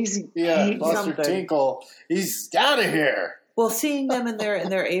crazy, lost her tinkle. He's out of here. Well, seeing them in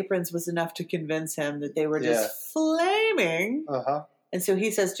their aprons was enough to convince him that they were just flaming. And so he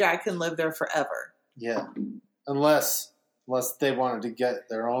says Jack can live there forever. Yeah, unless they wanted to get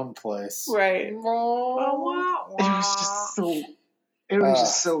their own place, right? It was just so. It was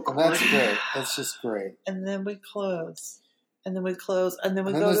just so cool. That's great. That's just great. And then we close. And then we go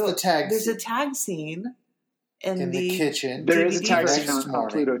to the tag. There's a tag scene in the kitchen. There is a tag scene on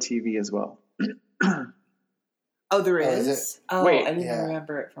Pluto TV as well. Oh, there is? Is it? Oh, wait, I didn't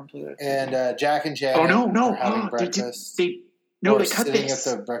remember it from Pluto TV. And Jack and Janet are having breakfast. They cut this.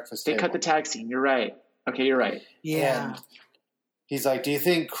 At the breakfast table. They cut the tag scene. You're right. Okay, you're right. Yeah. And he's like, do you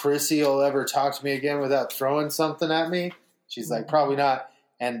think Chrissy will ever talk to me again without throwing something at me? She's like, probably not.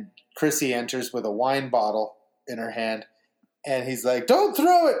 And Chrissy enters with a wine bottle in her hand. And he's like, don't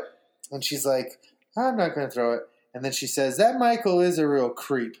throw it. And she's like, I'm not going to throw it. And then she says, that Michael is a real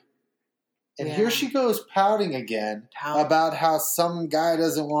creep. And here she goes pouting again about how some guy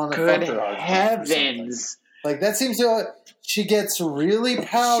doesn't want to fuck her. Good heavens. Like, that seems to... She gets really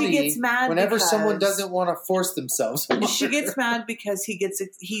pouty she gets mad whenever someone doesn't want to force themselves. She gets mad because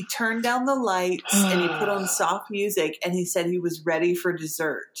he turned down the lights and he put on soft music and he said he was ready for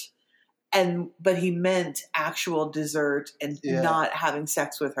dessert. But he meant actual dessert and not having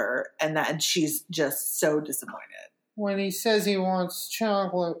sex with her. And she's just so disappointed. When he says he wants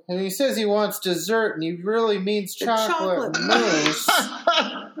chocolate, and he says he wants dessert, and he really means chocolate mousse.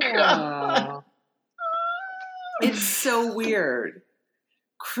 It's so weird.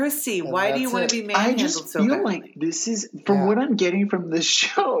 Chrissy, why do you want to be manhandled so bad? I just feel like this is, from what I'm getting from this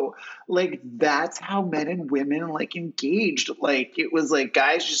show, like, that's how men and women, like, engaged. Like, it was, like,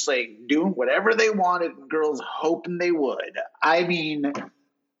 guys just, like, doing whatever they wanted and girls hoping they would. I mean,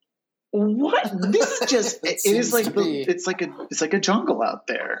 what? This is just, it's like a jungle out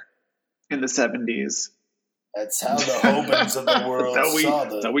there in the 70s. That's how the Hobans of the world saw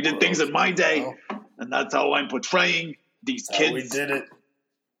That's how we did things in my day. And that's how I'm portraying these kids. How we did it.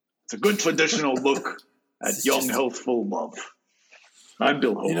 It's a good traditional look at young, healthful love. I'm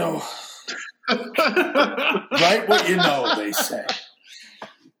Bill Hogan. You know, write what you know, they say.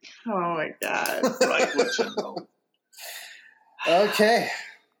 Oh, my God. Write what you know. Okay.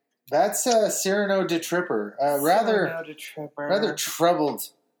 That's Cyrano de Tripper. Rather troubled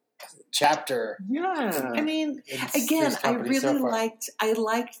chapter. Yeah. I mean, again, I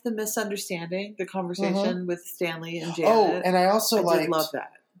liked the misunderstanding, the conversation with Stanley and Janet. Oh, and I also love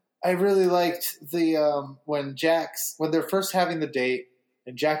that. I really liked the when they're first having the date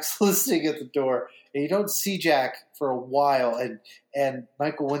and Jack's listening at the door and you don't see Jack for a while and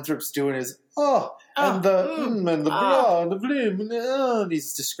Michael Winthrop's doing his and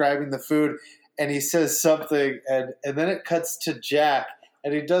he's describing the food and he says something and then it cuts to Jack.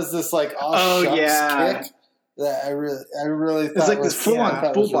 And he does this like kick that I really thought it's like this full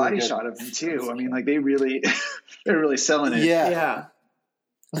body shot of him too. I mean, like they're really selling it. Yeah.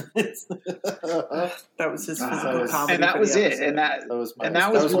 That was his physical comedy, and that was it. And that was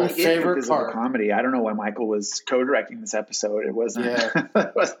really my favorite part. Comedy. I don't know why Michael was co-directing this episode. It wasn't. Yeah.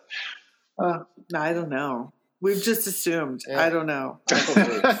 I don't know. We've just assumed. Yeah. I don't know. Michael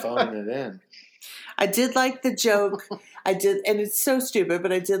really phoning it in. I did like the joke. And it's so stupid,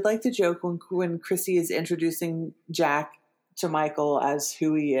 but I did like the joke when Chrissy is introducing Jack to Michael as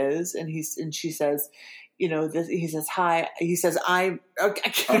who he is, and she says, he says hi. He says I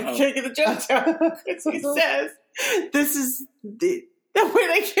can't get the joke down. Chrissy says, "This is the wait.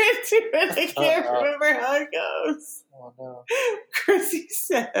 I can't do it. I can't remember how it goes." Oh no! Chrissy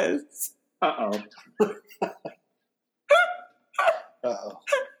says, "Uh-oh." Uh-oh.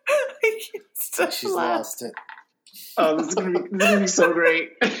 I can't stop She's laughing. lost it. Oh, this is gonna be so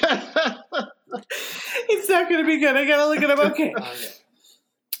great. It's not gonna be good. I gotta look it up. Okay.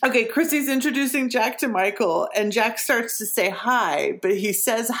 Okay, Chrissy's introducing Jack to Michael, and Jack starts to say hi, but he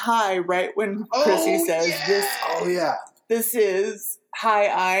says hi right when Chrissy says this. Oh yeah, this is hi.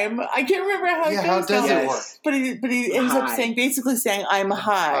 I can't remember how it goes. How does it work? But he ends up basically saying I'm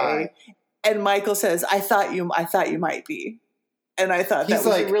high, and Michael says I thought you might be, and I thought that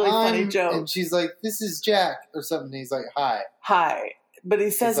was a really funny joke. And she's like, "This is Jack" or something. He's like, "Hi." But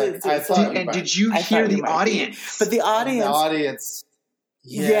he says did you hear the audience? But the audience.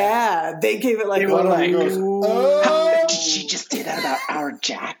 Yeah, they gave it like, did she just say that about our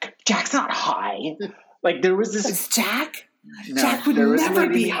Jack? Jack's not high. Like there was this. It's Jack. No, Jack would never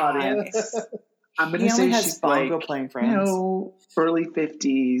be high. I'm going to say she's bongo playing friends. Early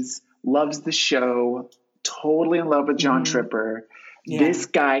 50s, loves the show, totally in love with John Tripper. Yeah. This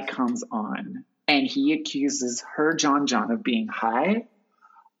guy comes on and he accuses her, John, of being high.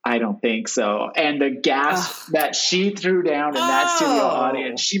 I don't think so. And the gasp that she threw down in that studio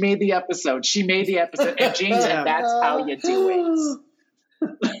audience. She made the episode. And Jane said, that's how you do it.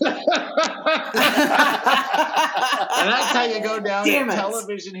 And that's how you go down in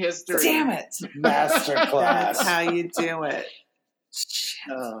television history. Damn it. Masterclass. That's how you do it.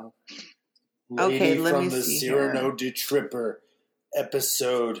 Lady from the Cyrano de Tripper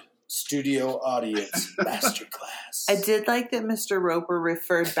episode. Studio audience masterclass. I did like that Mr. Roper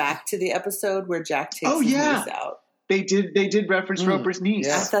referred back to the episode where Jack takes his niece out. They did reference Roper's niece.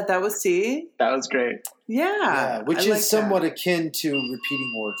 Yeah. I thought that was That was great. Yeah. Which is somewhat akin to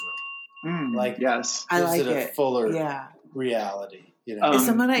repeating wardrobe. Yes. I like it. A fuller reality. You know? Is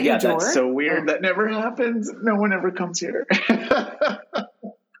someone at your door? That's so weird. That never happens. No one ever comes here.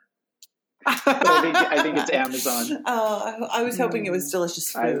 I think it's Amazon. I was hoping it was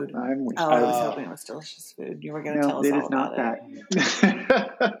delicious food. I was hoping it was delicious food. You were going to tell us all about it.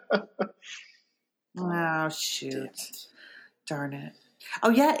 Oh, shoot. Darn it. Oh,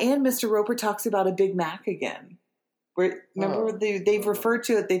 yeah, and Mr. Roper talks about a Big Mac again. Remember, they've referred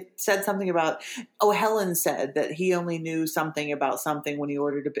to it. They said something about, Helen said that he only knew something about something when he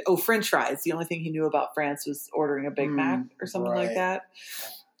ordered French fries. The only thing he knew about France was ordering a Big Mac or something like that.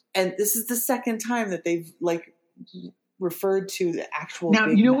 And this is the second time that they've referred to the actual. Now,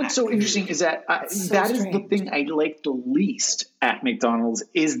 Big you know Mac. What's so interesting is that is the thing I like the least at McDonald's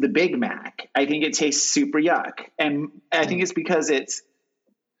is the Big Mac. I think it tastes super yuck, and I think it's because it's.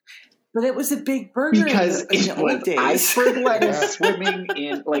 But it was a big burger because in the old days. Iceberg lettuce swimming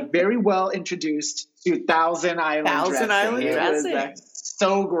in very well introduced to Thousand Island dressing. It was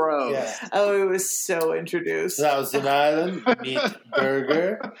so gross. Yeah. Oh, it was so introduced. Thousand Island meat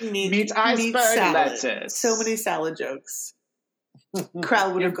burger meets iceberg lettuce. So many salad jokes.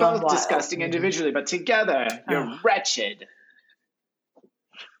 Crowd would have gone wild. Both disgusting individually, but together you're wretched.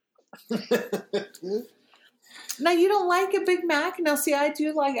 Now, you don't like a Big Mac? No, see, I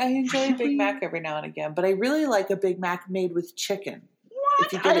enjoy a Big Mac every now and again, but I really like a Big Mac made with chicken.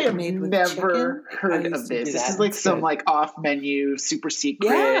 What? I have never heard of this. This is like some off-menu, super secret.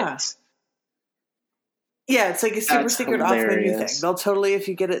 Yeah, it's like a super secret off-menu thing. They'll totally, if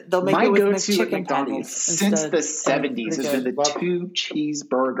you get it, they'll make it with McChicken patties. Since the 70s has been the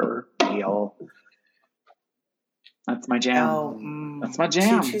 2-cheeseburger meal. That's my jam. That's my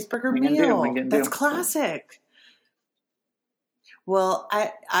jam. 2-cheeseburger meal. That's classic. Well,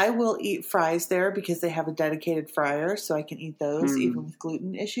 I will eat fries there because they have a dedicated fryer, so I can eat those even with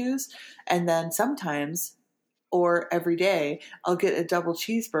gluten issues. And then sometimes, or every day, I'll get a double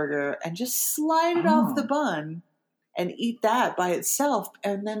cheeseburger and just slide it off the bun and eat that by itself.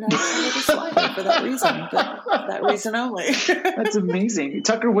 And then I have a slider for that reason, but that reason only. That's amazing.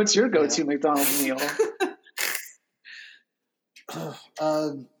 Tucker, what's your go-to McDonald's meal?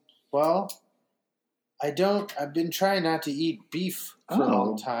 Well, I've been trying not to eat beef for a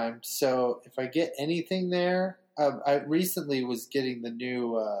long time. So if I get anything there, I recently was getting the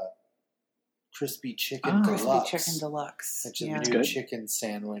new Crispy Chicken Deluxe. Crispy Chicken Deluxe. Which is a new chicken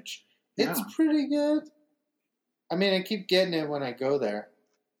sandwich. It's pretty good. I mean, I keep getting it when I go there.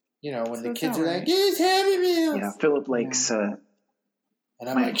 You know, when the kids are like, "Get Happy Meals." Yeah, Philip likes... and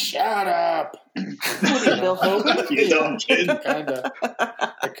I'm like, shut up. What are you, Bill Hogan? You dumb kid.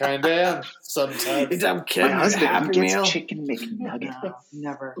 I kind of am sometimes. You dumb kid. My husband gets Chicken McNuggets. No,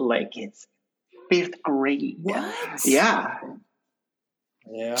 never. Like it's 5th grade. What? Yeah.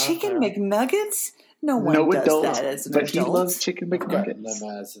 Chicken McNuggets? No one does that as an adult. But he loves Chicken McNuggets. Them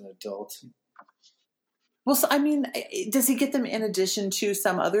as an adult. Well, so, I mean, does he get them in addition to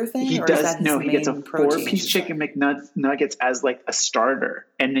some other thing? He does. No, he gets a 4-piece Chicken McNuggets as like a starter.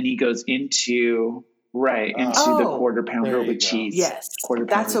 And then he goes into Right, into the quarter pounder with cheese. Yes,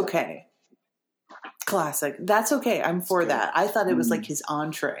 that's okay. Classic. That's okay. I'm for that. I thought it was like his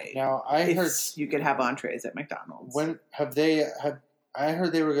entree. Now I heard you could have entrees at McDonald's. When I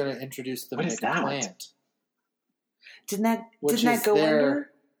heard they were going to introduce the McPlant. Didn't that go under?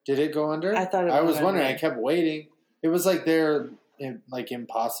 Did it go under? I thought I was wondering. I kept waiting. It was like they're like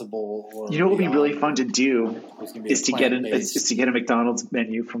impossible. Or what would be really fun to do is to get a McDonald's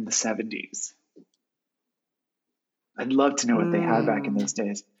menu from the 70s. I'd love to know what they had back in those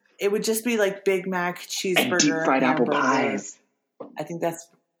days. It would just be like Big Mac, cheeseburger, and deep fried apple pies. I think that's.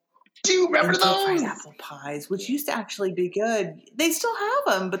 Do you remember those? Deep fried apple pies, which used to actually be good. They still have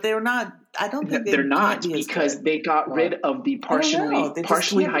them, but they were not. I don't think they're not because they got rid of the partially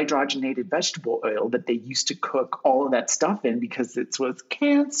hydrogenated vegetable oil that they used to cook all of that stuff in because it was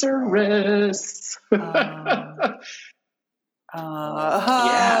cancerous.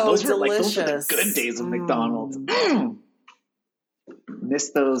 Yeah, those were delicious. Those were the good days of McDonald's.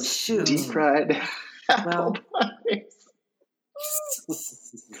 Miss those deep fried apple pies.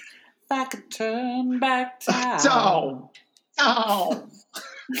 Turn back time. Oh.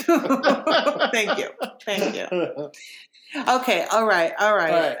 Thank you. Okay. All right.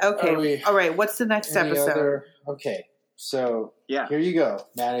 Okay. All right. What's the next episode? Okay. So here you go,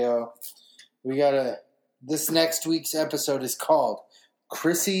 Matteo. This next week's episode is called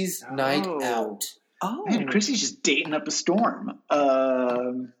Chrissy's Night Out. Oh, man, Chrissy's just dating up a storm.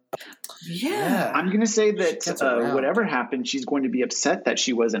 Yeah. I'm going to say that whatever happened, she's going to be upset that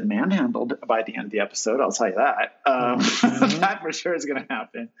she wasn't manhandled by the end of the episode. I'll tell you that. That for sure is going to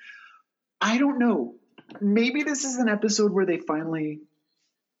happen. I don't know. Maybe this is an episode where they finally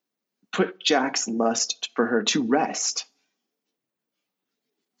put Jack's lust for her to rest.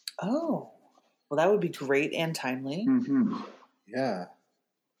 Oh. Well, that would be great and timely. Mm-hmm. Yeah.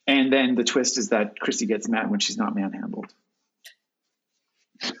 And then the twist is that Chrissy gets mad when she's not manhandled.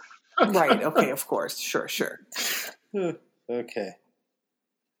 Right. Okay. Of course. Sure. Okay.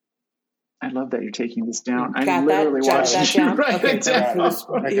 I love that you're taking this down. I'm literally watching you write it down.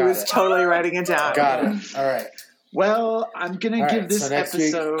 He was totally writing it down. Got it. All right. Well, I'm going to give this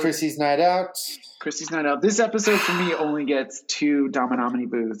episode... Week, Chrissy's Night Out. This episode for me only gets 2 Dominomini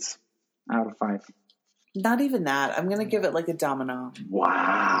booths out of 5. Not even that. I'm going to give it like a domino.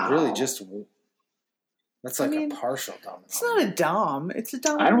 Wow. Really just... That's like a partial domino. It's not a dom. It's a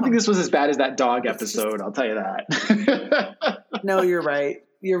domino. I don't think this was as bad as that dog episode. I'll tell you that. No, you're right.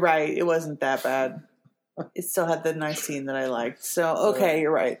 It wasn't that bad. It still had the nice scene that I liked. So, okay,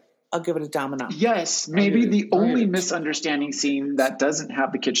 you're right. I'll give it a domino. Yes, maybe the only misunderstanding scene that doesn't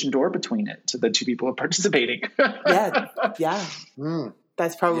have the kitchen door between it to the 2 people participating. Yeah.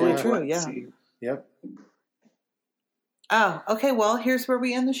 That's probably true, yeah. Yep. Oh, okay, well, here's where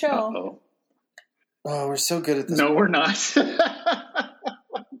we end the show. Uh-oh. Oh, we're so good at this. No, we're not. Oh,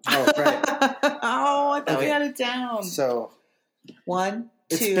 right. I thought we had it down. So, 1,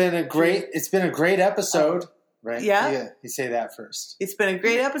 2. It's been a great episode, right? Yeah. You say that first. It's been a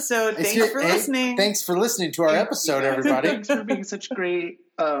great episode. Thanks for listening. Thanks for listening to our episode, everybody. Thanks for being such great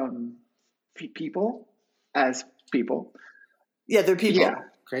people as people. Yeah, they're people. Yeah.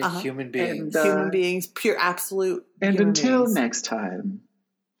 Great human beings. And, human beings, pure absolute. And until next time.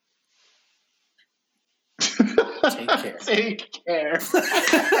 Take care.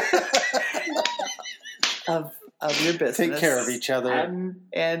 of your business. Take care of each other.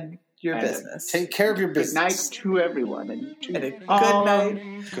 And your business. Take care of your business. Good night to everyone. And good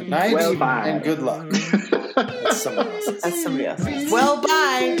night. Good night. Well, bye. And good luck. That's someone else's. That's somebody else's. Well,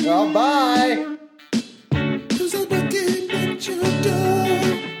 bye. Well, bye. Who's that knocking at your door?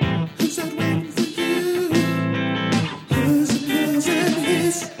 Who's that waiting for you? Who's and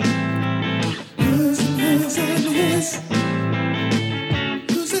his? Who's and his?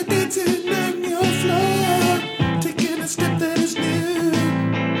 Who's that dancing on your floor? Taking a step that is new.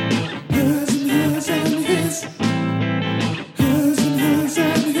 Who's and his? Who's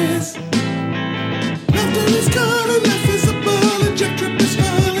and his? Laughter is calling, life is a ball, and Jack Trip is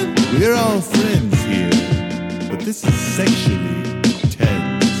falling. We're all friends here, but this is sexually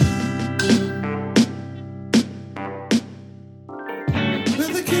tense.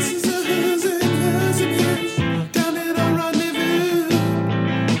 Where the kisses are hers and his, down at our rendezvous.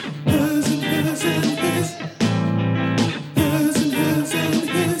 Hers and his, hers and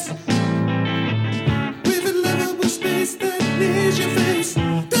his. We've in lovable space that needs your